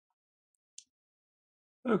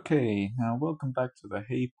Okay, now welcome back to the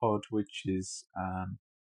Hey Pod, which is a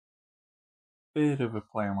bit of a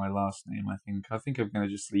play on my last name. I think I'm going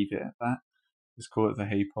to just leave it at that. Just call it the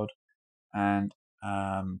Hey Pod. And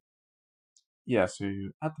um, yeah, so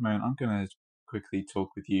at the moment, I'm going to quickly talk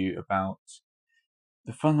with you about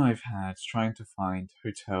the fun I've had trying to find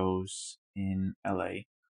hotels in LA.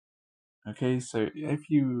 Okay, so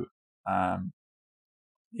um,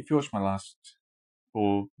 if you watch my last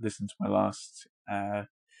or listen to my last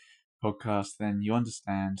podcast, then you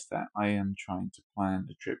understand that I am trying to plan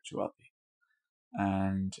a trip to LA.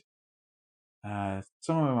 And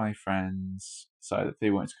some of my friends decided that they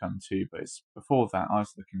wanted to come too, but before that, I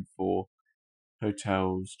was looking for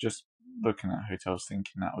hotels, just looking at hotels,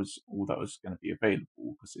 thinking that was all that was going to be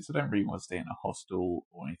available. Because I don't really want to stay in a hostel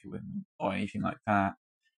or anything like that.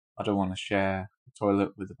 I don't want to share a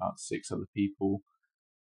toilet with about six other people.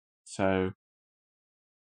 So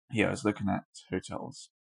yeah, I was looking at hotels,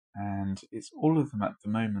 and it's all of them at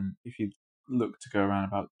the moment. If you look to go around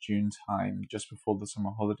about June time, just before the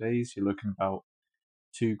summer holidays, you're looking about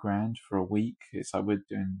 2 grand for a week. It's like we're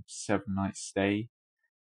doing 7 night stay,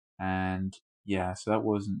 and yeah, so that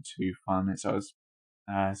wasn't too fun. I was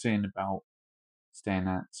saying about staying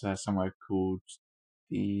at somewhere called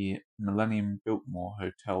the Millennium Biltmore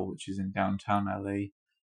Hotel, which is in downtown LA.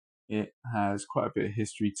 It has quite a bit of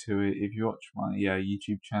history to it. If you watch my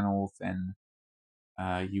YouTube channel, then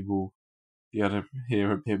you will be able to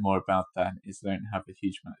hear a bit more about that. I don't have a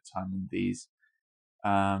huge amount of time on these.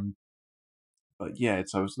 Um, But yeah,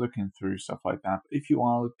 so I was looking through stuff like that. But if you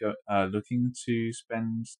are looking to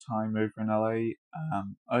spend time over in LA,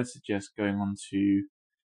 I would suggest going on to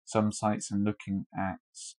some sites and looking at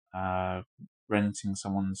renting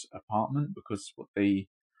someone's apartment, because what they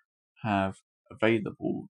have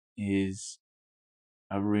available is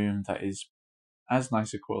a room that is as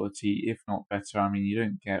nice a quality, if not better. I mean, you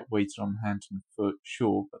don't get waited on hand and foot,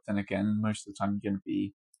 sure, but then again, most of the time you're going to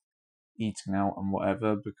be eating out and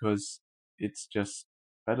whatever because it's just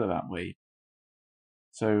better that way.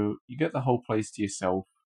 So you get the whole place to yourself,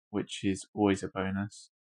 which is always a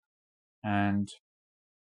bonus. And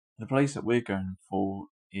the place that we're going for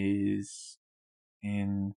is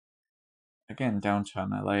in, again,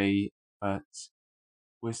 downtown LA, but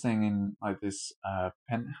we're staying in like this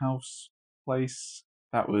penthouse place.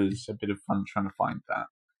 That was a bit of fun trying to find that,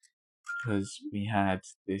 because we had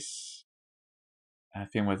this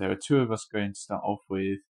thing where there were two of us going to start off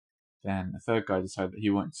with. Then the third guy decided that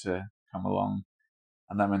he wanted to come along,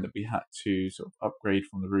 and that meant that we had to sort of upgrade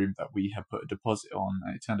from the room that we had put a deposit on.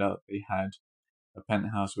 And it turned out that they had a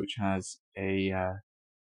penthouse which has a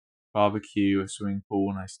barbecue, a swimming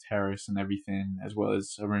pool, a nice terrace, and everything, as well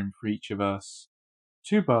as a room for each of us.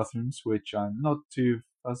 Two bathrooms, which I'm not too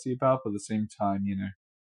fussy about, but at the same time,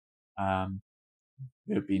 um,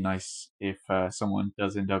 it would be nice if someone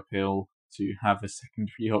does end up ill to have a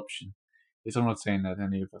secondary option. Yes, I'm not saying that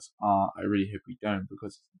any of us are. I really hope we don't,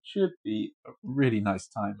 because it should be a really nice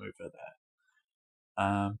time over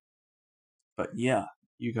there. But yeah,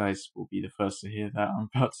 you guys will be the first to hear that. I'm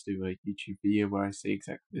about to do a YouTube video where I say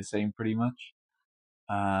exactly the same, pretty much.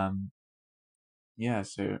 Um, yeah,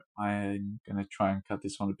 so I'm gonna try and cut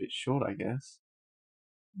this one a bit short, I guess.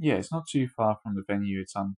 Yeah, it's not too far from the venue.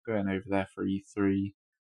 I'm going over there for E3,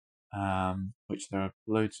 which there are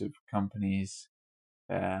loads of companies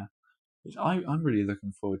there, which I'm really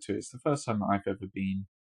looking forward to. It's the first time that I've ever been.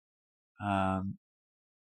 Um,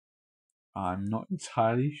 I'm not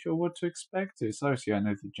entirely sure what to expect. It's obviously I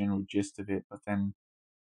know the general gist of it, but then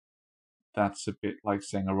that's a bit like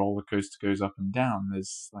saying a roller coaster goes up and down.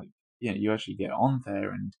 There's like, you actually get on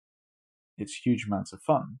there and it's huge amounts of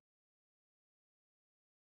fun.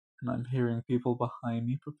 And I'm hearing people behind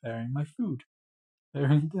me preparing my food,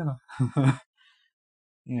 preparing dinner.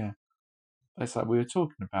 Yeah, it's like we were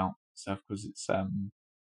talking about stuff because it's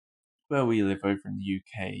where we live over in the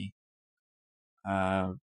UK.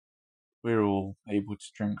 Uh, we're all able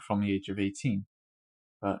to drink from the age of 18.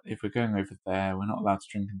 But if we're going over there, we're not allowed to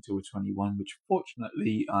drink until we're 21, which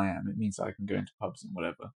fortunately I am. It means that I can go into pubs and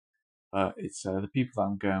whatever. But it's the people that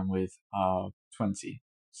I'm going with are 20,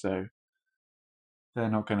 so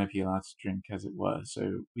they're not going to be allowed to drink, as it were.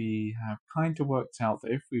 So we have kind of worked out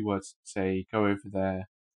that if we were to say go over there,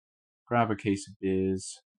 grab a case of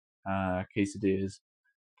beers, case of beers,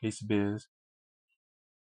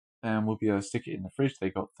 then we'll be able to stick it in the fridge they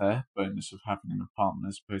got there. Bonus of having an apartment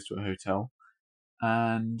as opposed to a hotel,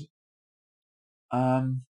 and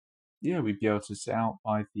yeah, we'd be able to sit out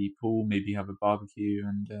by the pool, maybe have a barbecue,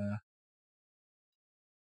 and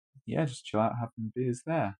yeah, just chill out having beers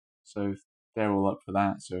there. So they're all up for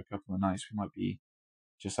that. So a couple of nights we might be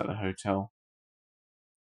just at the hotel.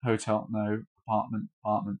 hotel, no, apartment.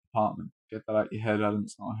 Get that out your head, Adam.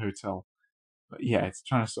 It's not a hotel. But yeah, it's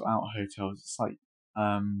trying to sort out hotels. It's like,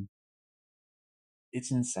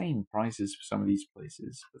 it's insane prices for some of these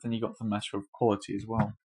places. But then you got the matter of quality as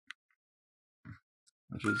well,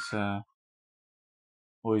 which is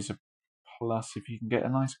always a plus if you can get a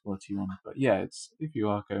nice quality one. But yeah, it's if you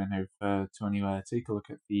are going over to anywhere, take a look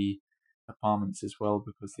at the apartments as well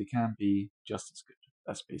because they can be just as good.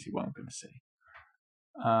 That's basically what I'm going to say.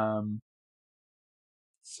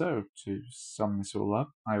 So to sum this all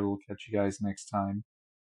up, I will catch you guys next time.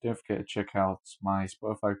 Don't forget to check out my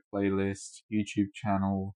Spotify playlist, YouTube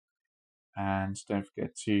channel, and don't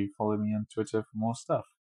forget to follow me on Twitter for more stuff.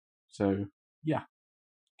 So yeah,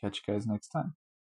 catch you guys next time.